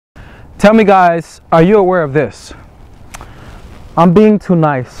Tell me, guys, are you aware of this? I'm being too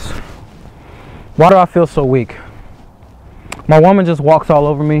nice. Why do I feel so weak? My woman just walks all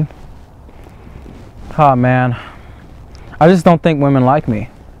over me. Ah, man. I just don't think women like me.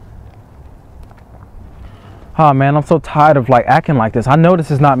 Ah, man, I'm so tired of acting like this. I know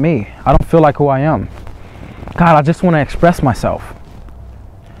this is not me. I don't feel like who I am. God, I just want to express myself.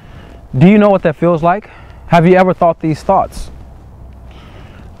 Do you know what that feels like? Have you ever thought these thoughts?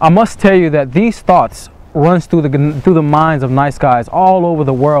 I must tell you that these thoughts runs through the minds of nice guys all over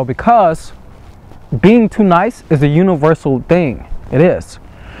the world, because being too nice is a universal thing. It is.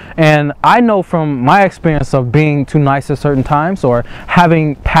 And I know from my experience of being too nice at certain times, or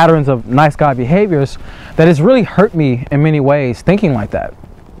having patterns of nice guy behaviors, that it's really hurt me in many ways thinking like that.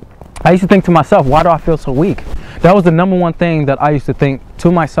 I used to think to myself, why do I feel so weak? That was the number one thing that I used to think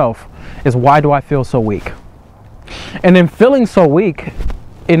to myself, is why do I feel so weak? And in feeling so weak,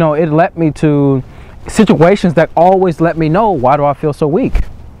 it led me to situations that always let me know, why do I feel so weak?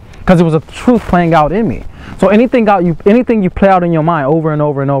 Because it was a truth playing out in me. So anything you play out in your mind over and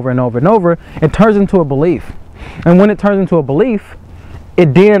over and over and over and over, it turns into a belief. And when it turns into a belief,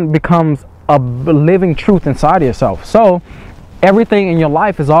 it then becomes a living truth inside of yourself. So everything in your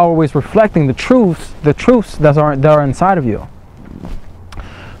life is always reflecting the truths that are inside of you.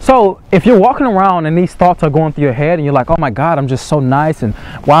 So if you're walking around and these thoughts are going through your head and you're like, oh my God, I'm just so nice, and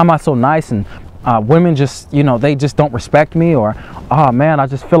why am I so nice, and women just, they just don't respect me, or oh man, I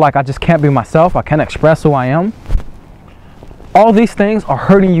just feel like I just can't be myself, I can't express who I am. All these things are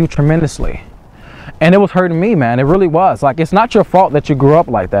hurting you tremendously. And it was hurting me, man. It really was. It's not your fault that you grew up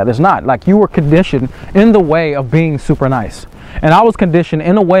like that. It's not. You were conditioned in the way of being super nice. And I was conditioned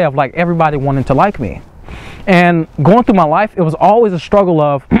in a way of everybody wanting to like me. And going through my life, it was always a struggle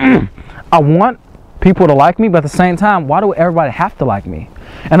of I want people to like me, but at the same time, why do everybody have to like me?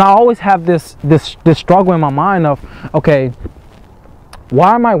 And I always have this struggle in my mind of, okay,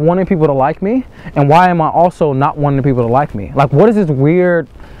 why am I wanting people to like me, and why am I also not wanting people to like me? What is this weird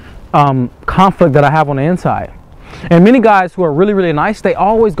conflict that I have on the inside? And many guys who are really, really nice, they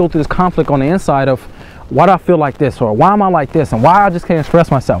always go through this conflict on the inside of, why do I feel like this, or why am I like this, and why I just can't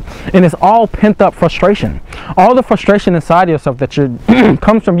express myself? And it's all pent up frustration. All the frustration inside of yourself that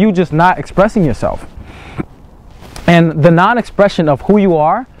comes from you just not expressing yourself. And the non-expression of who you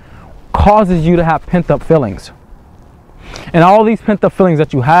are causes you to have pent up feelings. And all these pent up feelings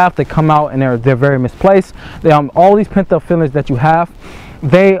that you have, they come out and they're very misplaced. All these pent up feelings that you have,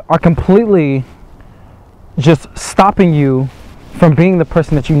 they are completely just stopping you from being the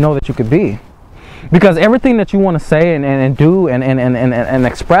person that you know that you could be. Because everything that you want to say and do and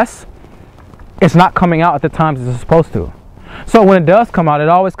express, it's not coming out at the times it's supposed to. So when it does come out, it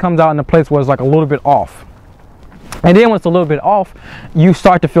always comes out in a place where it's a little bit off. And then when it's a little bit off, you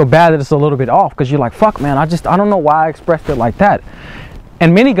start to feel bad that it's a little bit off, because you're like, fuck man, I don't know why I expressed it like that.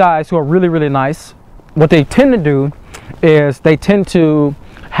 And many guys who are really, really nice, what they tend to do is they tend to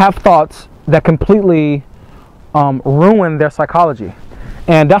have thoughts that completely ruin their psychology.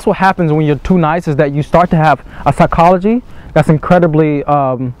 And that's what happens when you're too nice, is that you start to have a psychology that's incredibly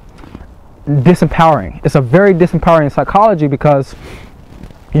disempowering. It's a very disempowering psychology, because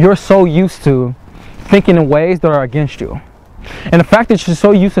you're so used to thinking in ways that are against you. And the fact that you're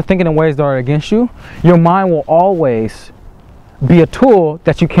so used to thinking in ways that are against you, your mind will always be a tool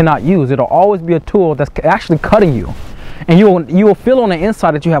that you cannot use. It'll always be a tool that's actually cutting you. And you will feel on the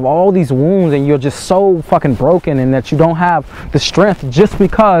inside that you have all these wounds, and you're just so fucking broken, and that you don't have the strength, just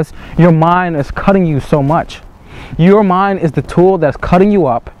because your mind is cutting you so much. Your mind is the tool that's cutting you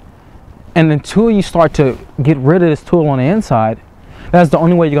up, and until you start to get rid of this tool on the inside, that's the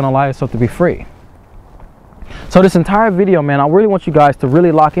only way you're going to allow yourself to be free. So this entire video, man, I really want you guys to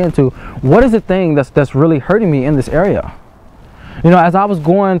really lock into, what is the thing that's really hurting me in this area? As I was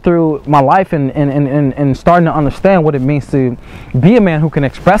going through my life and starting to understand what it means to be a man who can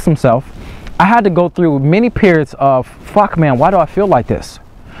express himself, I had to go through many periods of, fuck man, why do I feel like this?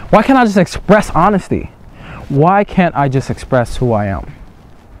 Why can't I just express honesty? Why can't I just express who I am?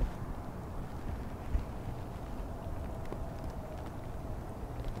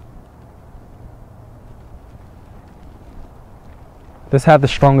 This had the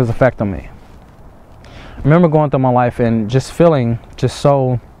strongest effect on me. I remember going through my life and just feeling just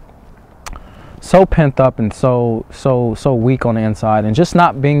so pent up and so weak on the inside, and just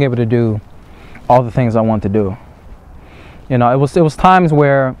not being able to do all the things I want to do. It was times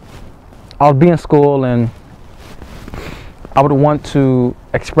where I would be in school and I would want to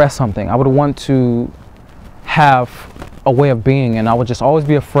express something. I would want to have a way of being, and I would just always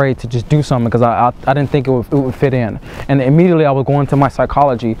be afraid to just do something because I didn't think it would fit in. And immediately I would go into my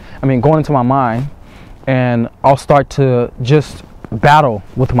psychology, going into my mind, and I'll start to just battle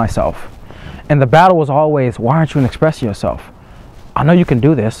with myself. And the battle was always, why aren't you expressing yourself? I know you can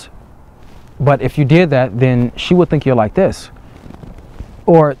do this, but if you did that, then she would think you're like this.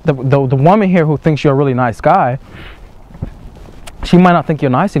 Or the woman here who thinks you're a really nice guy, she might not think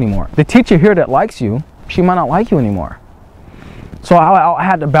you're nice anymore. The teacher here that likes you, she might not like you anymore. So I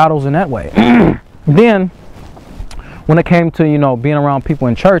had the battles in that way. Then, when it came to, being around people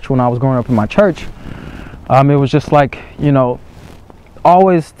in church, when I was growing up in my church, it was just like,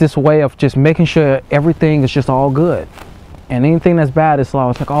 always this way of just making sure everything is just all good. And anything that's bad, it's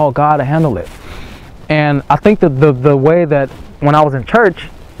always like, oh, God to handle it. And I think that the way that when I was in church,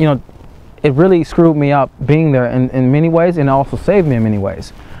 it really screwed me up being there in many ways, and it also saved me in many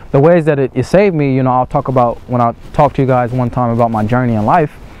ways. The ways that it saved me, I'll talk about when I talked to you guys one time about my journey in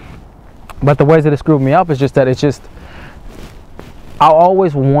life. But the ways that it screwed me up is just that I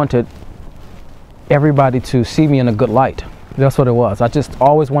always wanted everybody to see me in a good light. That's what it was. I just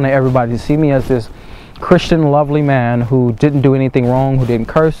always wanted everybody to see me as this Christian, lovely man who didn't do anything wrong, who didn't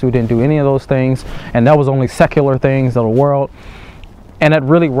curse, who didn't do any of those things, and that was only secular things of the world. And it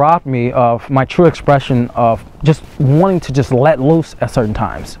really robbed me of my true expression of just wanting to just let loose at certain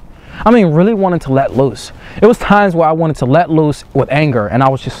times. Really wanting to let loose. It was times where I wanted to let loose with anger, and I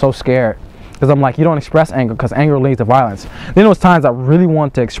was just so scared because I'm like, you don't express anger because anger leads to violence. Then there was times I really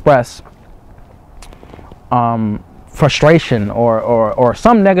wanted to express frustration or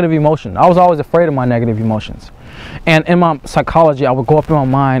some negative emotion. I was always afraid of my negative emotions, and in my psychology I would go up in my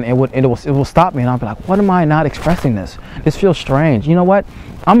mind and it will stop me, and I'd be like, what am I not expressing this? This feels strange. You know what?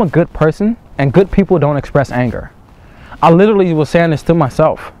 I'm a good person, and good people don't express anger. I literally was saying this to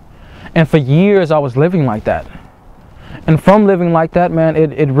myself, and for years I was living like that. And from living like that, man,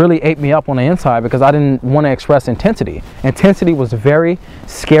 it really ate me up on the inside because I didn't want to express intensity. Intensity was very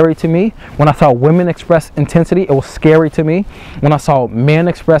scary to me. When I saw women express intensity, it was scary to me. When I saw men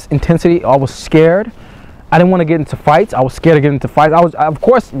express intensity, I was scared. I didn't want to get into fights. I was scared to get into fights. Of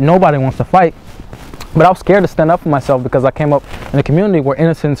course, nobody wants to fight, but I was scared to stand up for myself because I came up in a community where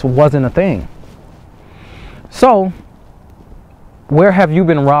innocence wasn't a thing. So, where have you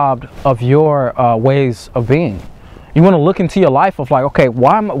been robbed of your ways of being? You want to look into your life of like, okay,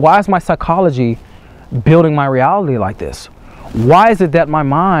 why is my psychology building my reality like this? Why is it that my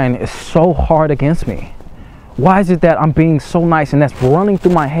mind is so hard against me? Why is it that I'm being so nice and that's running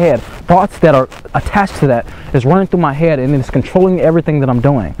through my head? Thoughts that are attached to that is running through my head and it's controlling everything that I'm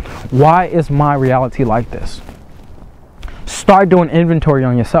doing. Why is my reality like this? Start doing inventory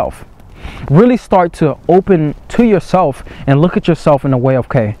on yourself. Really start to open to yourself and look at yourself in a way of,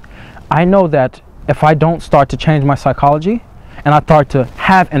 okay, I know that if I don't start to change my psychology and I start to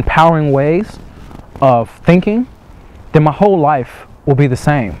have empowering ways of thinking, then my whole life will be the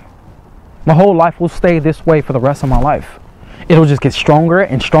same. My whole life will stay this way for the rest of my life. It'll just get stronger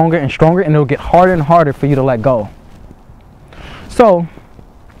and stronger and stronger, and it'll get harder and harder for you to let go. So,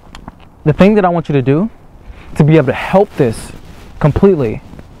 the thing that I want you to do to be able to help this completely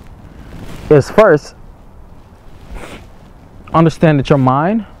is first, understand that your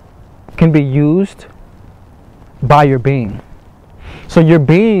mind can be used by your being. So your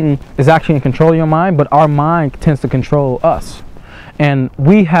being is actually in control of your mind, but our mind tends to control us. And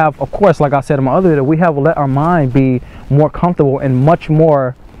we have, of course, like I said in my other video, we have let our mind be more comfortable and much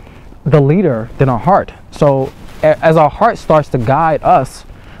more the leader than our heart. So as our heart starts to guide us,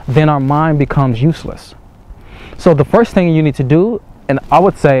 then our mind becomes useless. So the first thing you need to do, and I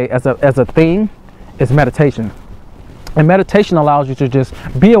would say as a thing, is meditation. And meditation allows you to just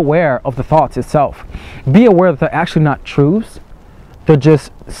be aware of the thoughts itself. Be aware that they're actually not truths. They're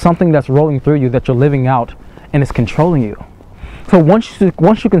just something that's rolling through you that you're living out and it's controlling you. So once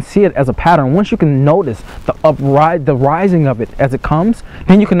you can see it as a pattern, once you can notice the rising of it as it comes,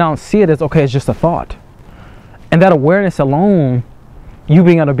 then you can now see it as, okay, it's just a thought. And that awareness alone, you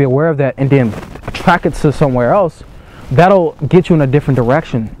being able to be aware of that and then track it to somewhere else, that'll get you in a different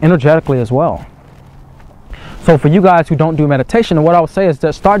direction energetically as well. So for you guys who don't do meditation, what I would say is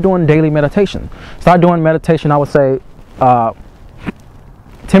that start doing daily meditation. Start doing meditation, I would say 10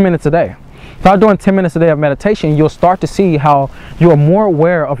 minutes a day. Start doing 10 minutes a day of meditation. You'll start to see how you are more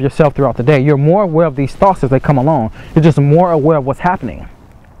aware of yourself throughout the day. You're more aware of these thoughts as they come along. You're just more aware of what's happening.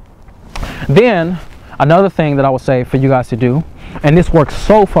 Then another thing that I would say for you guys to do, and this works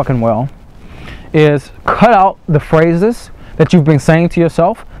so fucking well, is cut out the phrases that you've been saying to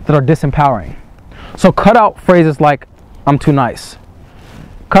yourself that are disempowering. So cut out phrases like, I'm too nice.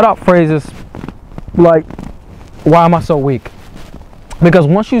 Cut out phrases like, Why am I so weak? Because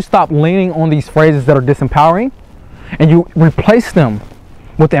once you stop leaning on these phrases that are disempowering and you replace them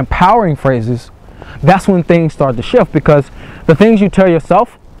with empowering phrases, that's when things start to shift. Because the things you tell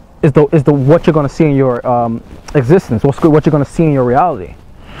yourself is the what you're going to see in your existence, what you're going to see in your reality.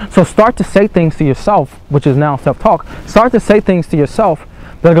 So start to say things to yourself, which is now self-talk. Start to say things to yourself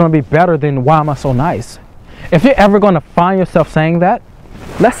that are going to be better than why am I so nice. If you're ever going to find yourself saying that,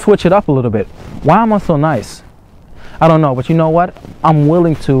 let's switch it up a little bit. Why am I so nice? I don't know, but you know what? I'm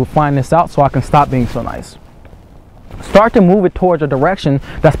willing to find this out so I can stop being so nice. Start to move it towards a direction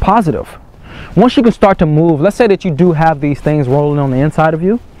that's positive. Once you can start to move, let's say that you do have these things rolling on the inside of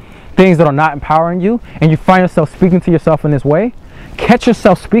you, things that are not empowering you, and you find yourself speaking to yourself in this way, catch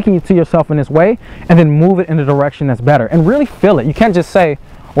yourself speaking to yourself in this way, and then move it in a direction that's better. And really feel it. You can't just say,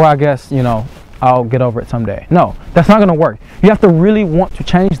 well, I guess, you know, I'll get over it someday. No, that's not going to work. You have to really want to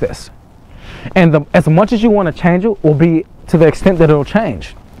change this. And as much as you want to change it will be to the extent that it'll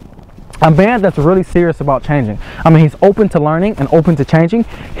change. A man that's really serious about changing, I mean, he's open to learning and open to changing,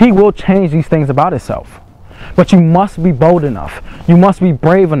 he will change these things about himself. But you must be bold enough. You must be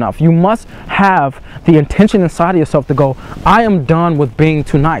brave enough. You must have the intention inside of yourself to go, I am done with being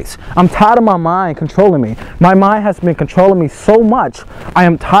too nice. I'm tired of my mind controlling me. My mind has been controlling me so much. I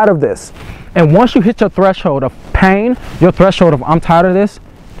am tired of this. And once you hit your threshold of pain, your threshold of I'm tired of this,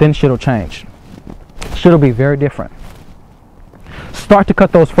 then shit'll change. Shit'll be very different. Start to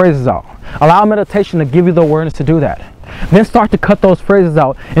cut those phrases out. Allow meditation to give you the awareness to do that. Then start to cut those phrases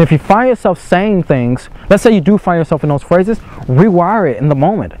out. And if you find yourself saying things, let's say you do find yourself in those phrases, rewire it in the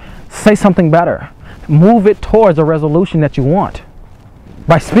moment. Say something better. Move it towards a resolution that you want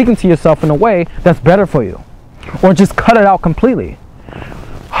by speaking to yourself in a way that's better for you. Or just cut it out completely.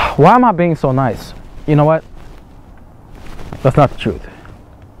 Why am I being so nice? You know what? That's not the truth.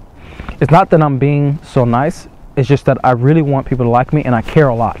 It's not that I'm being so nice. It's just that I really want people to like me and I care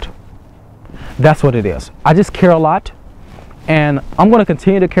a lot. That's what it is. I just care a lot, and I'm going to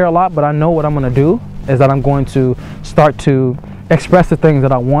continue to care a lot, but I know what I'm going to do is that I'm going to start to express the things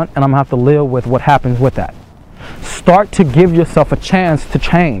that I want, and I'm going to have to live with what happens with that. Start to give yourself a chance to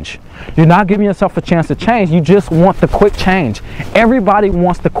change. You're not giving yourself a chance to change. You just want the quick change. Everybody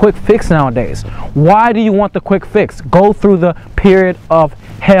wants the quick fix nowadays. Why do you want the quick fix? Go through the period of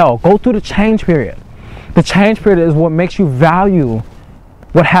hell. Go through the change period. The change period is what makes you value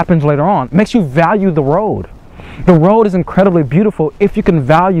what happens later on. It makes you value the road. The road is incredibly beautiful if you can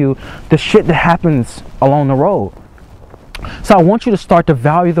value the shit that happens along the road. So I want you to start to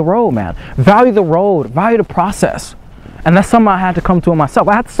value the road, man. Value the road. Value the process. And that's something I had to come to myself.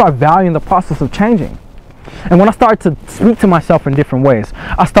 I had to start valuing the process of changing. And when I started to speak to myself in different ways,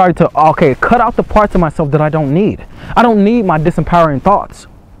 I started to, okay, cut out the parts of myself that I don't need. I don't need my disempowering thoughts.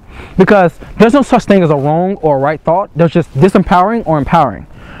 Because there's no such thing as a wrong or a right thought. There's just disempowering or empowering.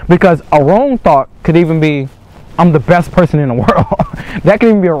 Because a wrong thought could even be, I'm the best person in the world. That could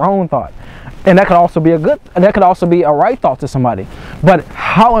even be a wrong thought. And that could also be a right thought to somebody. But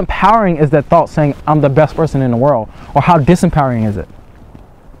how empowering is that thought saying I'm the best person in the world? Or how disempowering is it?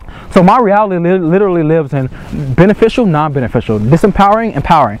 So my reality literally lives in beneficial, non-beneficial, disempowering,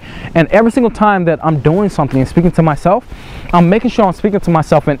 empowering. And every single time that I'm doing something and speaking to myself, I'm making sure I'm speaking to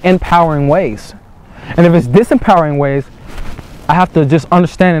myself in empowering ways. And if it's disempowering ways, I have to just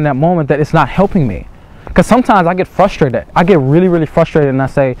understand in that moment that it's not helping me. Because sometimes I get frustrated. I get really, really frustrated and I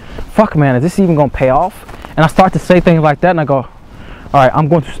say, fuck man, is this even going to pay off? And I start to say things like that and I go, all right, I'm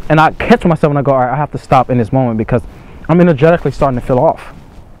going to, and I catch myself and I go, all right, I have to stop in this moment because I'm energetically starting to feel off.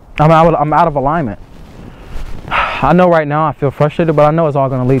 I'm out of alignment. I know right now I feel frustrated, but I know it's all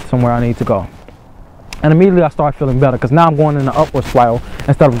going to lead somewhere I need to go. And immediately I start feeling better because now I'm going in an upward spiral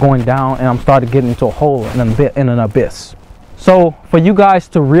instead of going down, and I'm starting to get into a hole in an abyss. So for you guys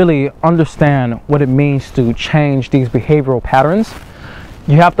to really understand what it means to change these behavioral patterns,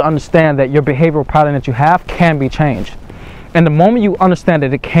 you have to understand that your behavioral pattern that you have can be changed. And the moment you understand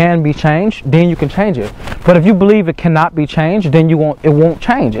that it can be changed, then you can change it. But if you believe it cannot be changed, then it won't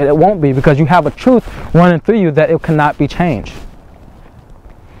change. It won't be, because you have a truth running through you that it cannot be changed.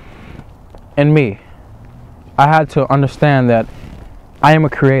 And me, I had to understand that I am a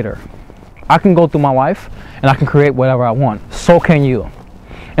creator. I can go through my life and I can create whatever I want. So can you.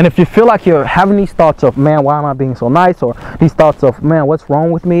 And if you feel like you're having these thoughts of, man, why am I being so nice? Or these thoughts of, man, what's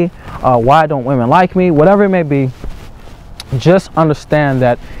wrong with me? Why don't women like me? Whatever it may be, just understand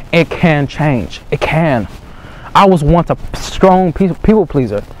that it can change. It can. I was once a strong people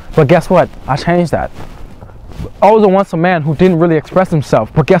pleaser, but guess what? I changed that. I was once a man who didn't really express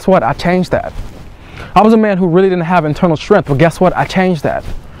himself, but guess what? I changed that. I was a man who really didn't have internal strength, but guess what? I changed that.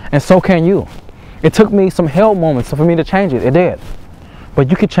 And so can you. It took me some hell moments for me to change it. It did. But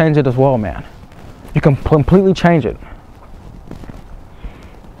you can change it as well, man. You can completely change it.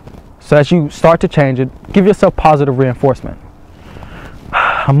 So as you start to change it, give yourself positive reinforcement.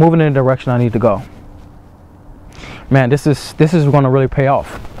 I'm moving in the direction I need to go. Man, this is going to really pay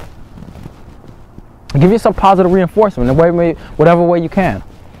off. Give yourself positive reinforcement in whatever way you can.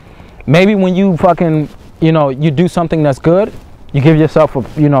 Maybe when you fucking, you do something that's good, you give yourself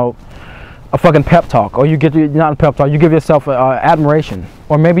a fucking pep talk, or you give not a pep talk, you give yourself admiration,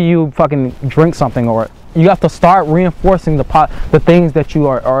 or maybe you fucking drink something, or you have to start reinforcing the things that you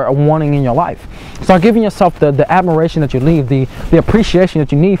are wanting in your life. Start giving yourself the admiration that you need, the appreciation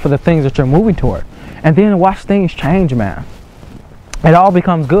that you need for the things that you're moving toward, and then watch things change, man. It all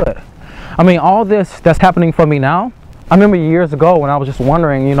becomes good. I mean, all this that's happening for me now, I remember years ago when I was just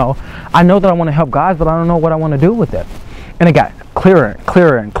wondering, I know that I want to help guys, but I don't know what I want to do with it. And it got clearer and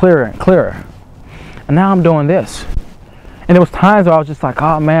clearer and clearer and clearer. And now I'm doing this. And there was times where I was just like,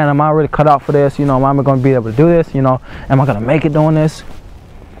 oh man, am I really cut out for this? Am I going to be able to do this? Am I going to make it doing this?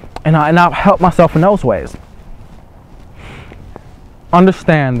 And I've helped myself in those ways.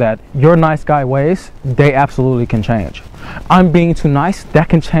 Understand that your nice guy ways, they absolutely can change. I'm being too nice, that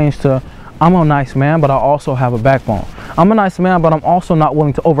can change to I'm a nice man, but I also have a backbone. I'm a nice man, but I'm also not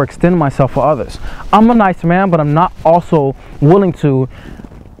willing to overextend myself for others. I'm a nice man, but I'm not also willing to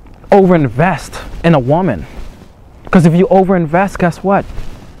overinvest in a woman. Because if you overinvest, guess what?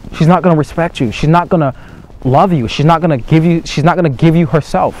 She's not going to respect you. She's not going to love you. She's not going to give you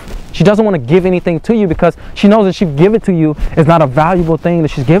herself. She doesn't want to give anything to you because she knows that she give it to you is not a valuable thing that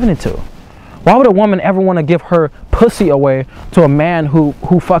she's giving it to. Why would a woman ever want to give her pussy away to a man who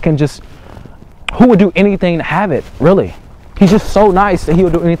would do anything to have it, really? He's just so nice that he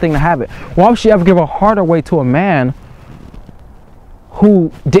would do anything to have it. Why would she ever give her heart away to a man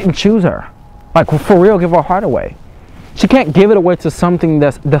who didn't choose her? Like, for real, give her heart away. She can't give it away to something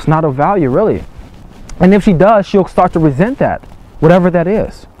that's not of value, really. And if she does, she'll start to resent that, whatever that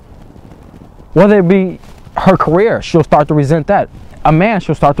is. Whether it be her career, she'll start to resent that. A man,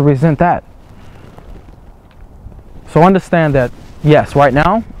 she'll start to resent that. So understand that, yes, right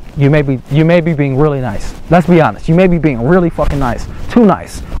now, you may be being really nice. Let's be honest. You may be being really fucking nice. Too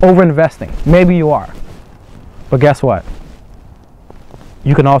nice. Over-investing. Maybe you are. But guess what?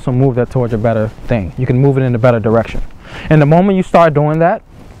 You can also move that towards a better thing. You can move it in a better direction. And the moment you start doing that,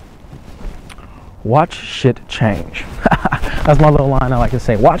 watch shit change. That's my little line I like to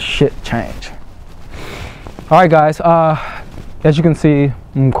say. Watch shit change. Alright guys, as you can see,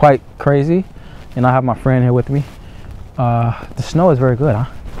 I'm quite crazy. And I have my friend here with me. The snow is very good,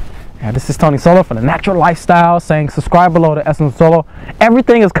 huh? Yeah, this is Tony Solo for The Natural Lifestyle, saying subscribe below to Essence Solo.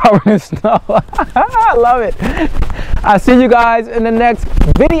 Everything is covered in snow. I love it. I'll see you guys in the next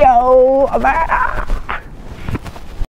video. Bye.